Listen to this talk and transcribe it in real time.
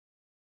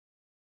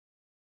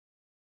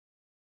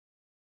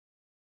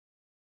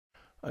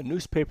A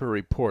newspaper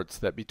reports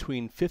that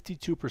between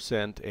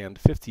 52% and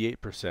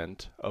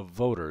 58% of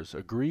voters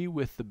agree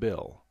with the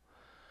bill.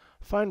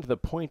 Find the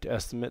point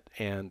estimate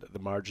and the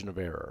margin of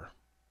error.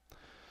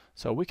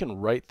 So we can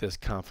write this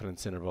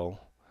confidence interval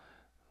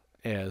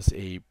as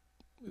a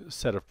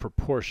set of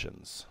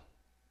proportions,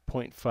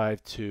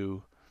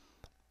 0.52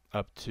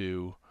 up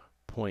to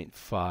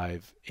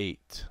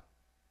 0.58.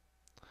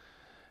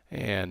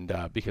 And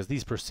because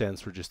these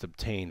percents were just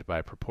obtained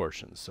by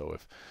proportions. So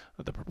if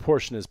the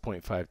proportion is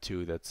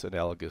 0.52, that's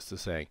analogous to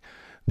saying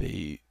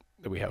that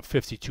we have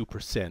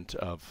 52%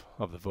 of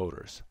the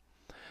voters.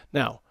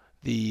 Now,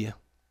 the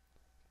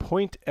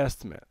point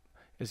estimate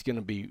is going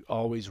to be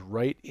always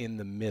right in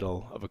the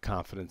middle of a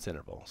confidence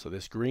interval. So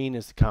this green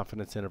is the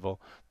confidence interval.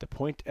 The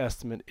point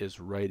estimate is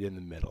right in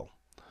the middle.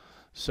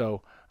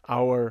 So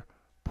our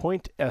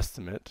point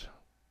estimate,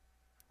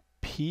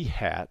 p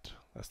hat,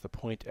 that's the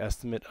point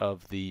estimate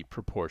of the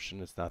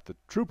proportion. It's not the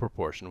true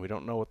proportion. We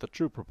don't know what the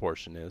true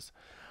proportion is.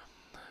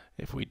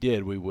 If we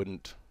did, we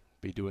wouldn't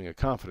be doing a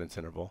confidence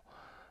interval.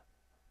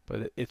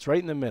 But it's right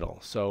in the middle.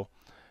 So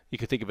you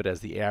could think of it as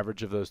the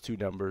average of those two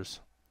numbers,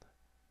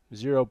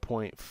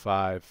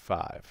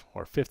 0.55,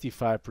 or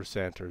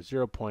 55%, or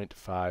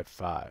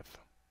 0.55.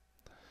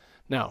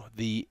 Now,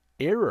 the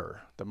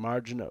error, the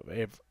margin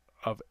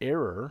of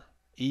error,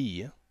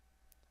 E,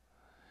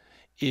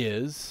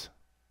 is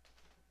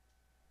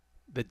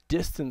the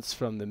distance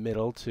from the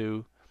middle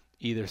to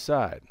either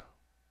side.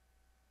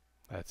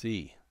 That's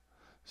E.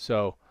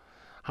 So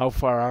how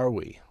far are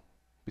we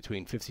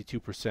between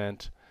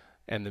 52%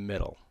 and the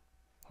middle?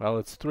 Well,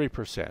 it's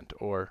 3%,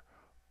 or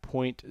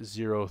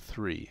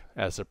 0.03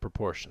 as a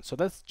proportion. So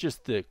that's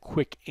just the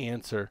quick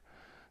answer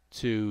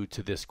to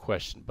this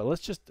question. But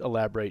let's just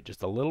elaborate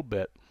just a little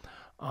bit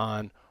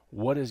on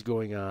what is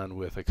going on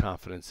with a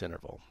confidence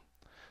interval.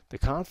 The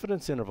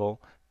confidence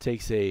interval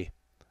takes a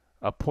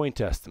point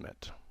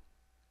estimate.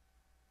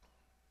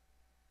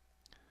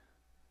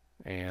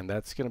 And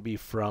that's going to be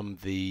from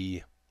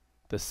the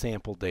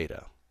sample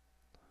data.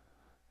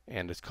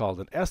 And it's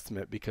called an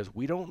estimate because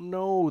we don't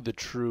know the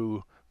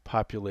true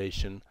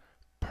population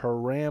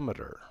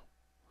parameter.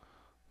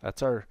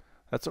 That's what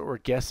we're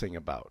guessing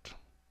about.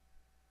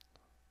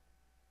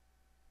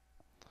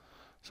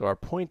 So our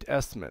point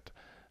estimate,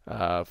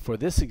 for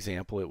this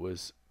example, it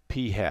was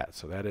p hat.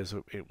 So that is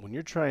when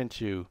you're trying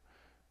to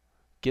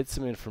get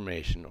some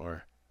information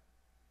or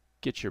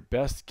get your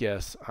best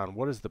guess on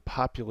what is the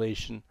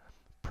population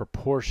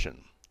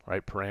proportion,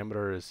 right?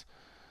 Parameter is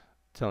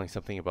telling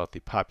something about the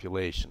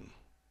population.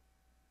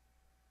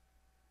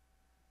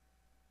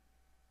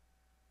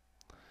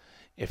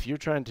 If you're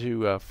trying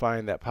to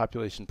find that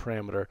population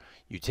parameter,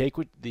 you take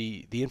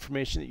the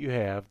information that you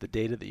have, the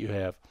data that you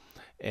have,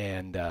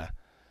 and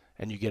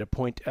you get a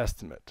point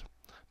estimate.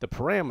 The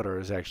parameter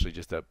is actually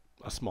just a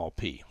small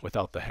p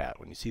without the hat.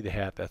 When you see the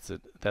hat, that's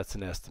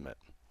an estimate.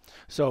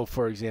 So,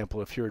 for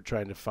example, if you're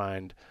trying to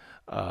find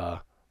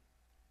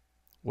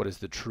what is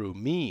the true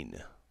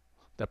mean,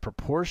 the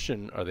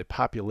proportion or the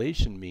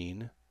population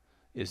mean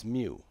is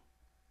mu.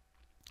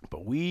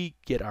 But we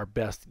get our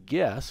best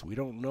guess. We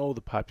don't know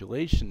the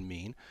population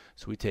mean,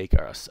 so we take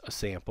a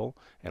sample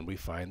and we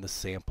find the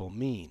sample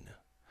mean.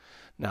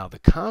 Now the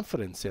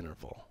confidence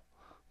interval,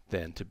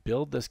 then to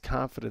build this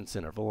confidence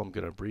interval, I'm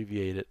going to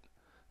abbreviate it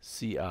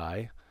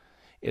CI.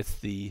 It's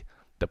the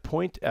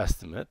point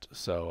estimate,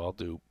 so I'll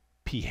do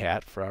p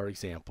hat for our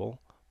example,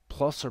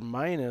 plus or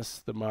minus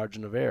the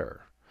margin of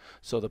error.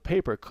 So the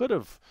paper could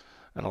have,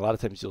 and a lot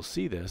of times you'll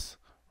see this,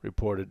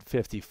 reported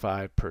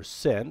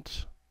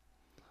 55%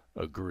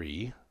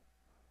 agree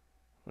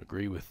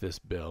with this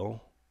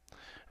bill,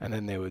 and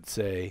then they would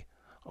say,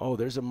 oh,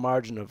 there's a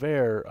margin of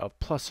error of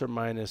plus or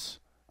minus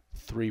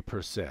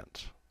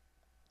 3%.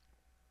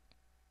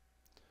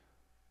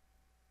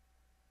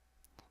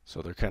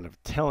 So they're kind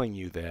of telling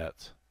you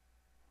that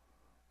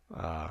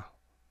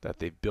that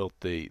they've built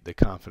the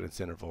confidence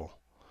interval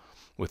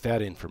with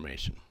that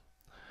information.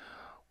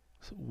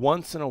 So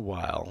once in a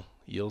while,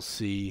 you'll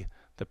see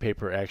the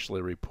paper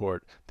actually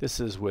report, this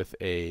is with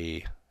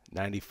a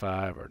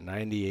 95 or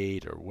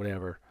 98 or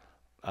whatever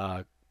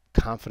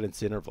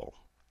confidence interval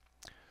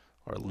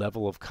or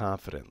level of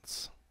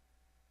confidence.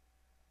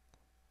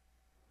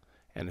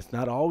 And it's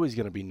not always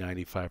going to be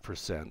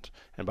 95%.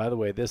 And by the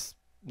way, this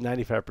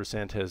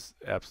 95% has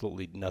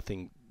absolutely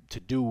nothing to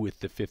do with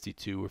the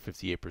 52 or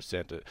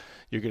 58%.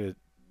 You're going to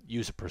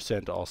use a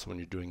percent also when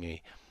you're doing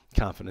a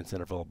confidence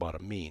interval about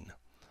a mean.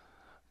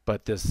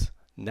 But this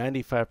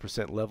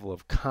 95% level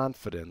of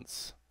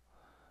confidence,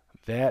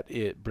 that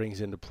it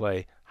brings into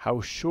play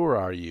how sure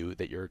are you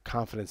that your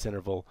confidence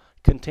interval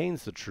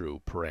contains the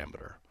true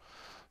parameter.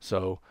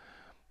 So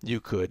you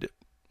could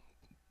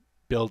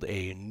build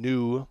a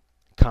new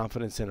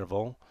confidence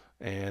interval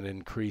and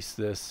increase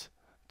this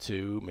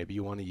to, maybe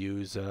you want to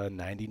use a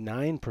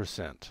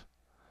 99%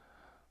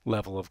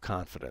 level of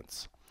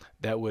confidence.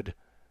 That would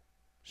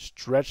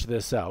stretch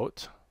this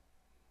out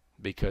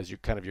because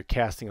you're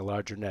casting a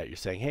larger net. You're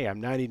saying, hey,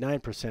 I'm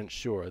 99%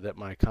 sure that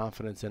my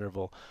confidence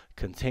interval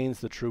contains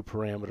the true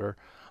parameter,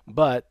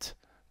 but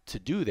to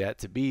do that,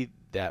 to be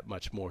that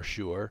much more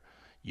sure,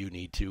 you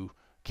need to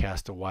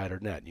cast a wider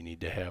net. You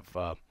need to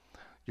have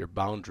your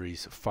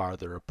boundaries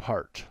farther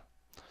apart.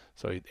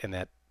 So, and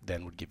that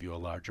then would give you a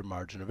larger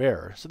margin of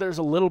error. So there's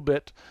a little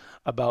bit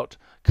about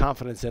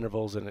confidence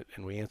intervals, and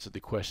we answered the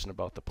question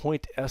about the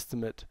point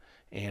estimate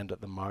and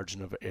the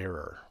margin of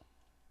error.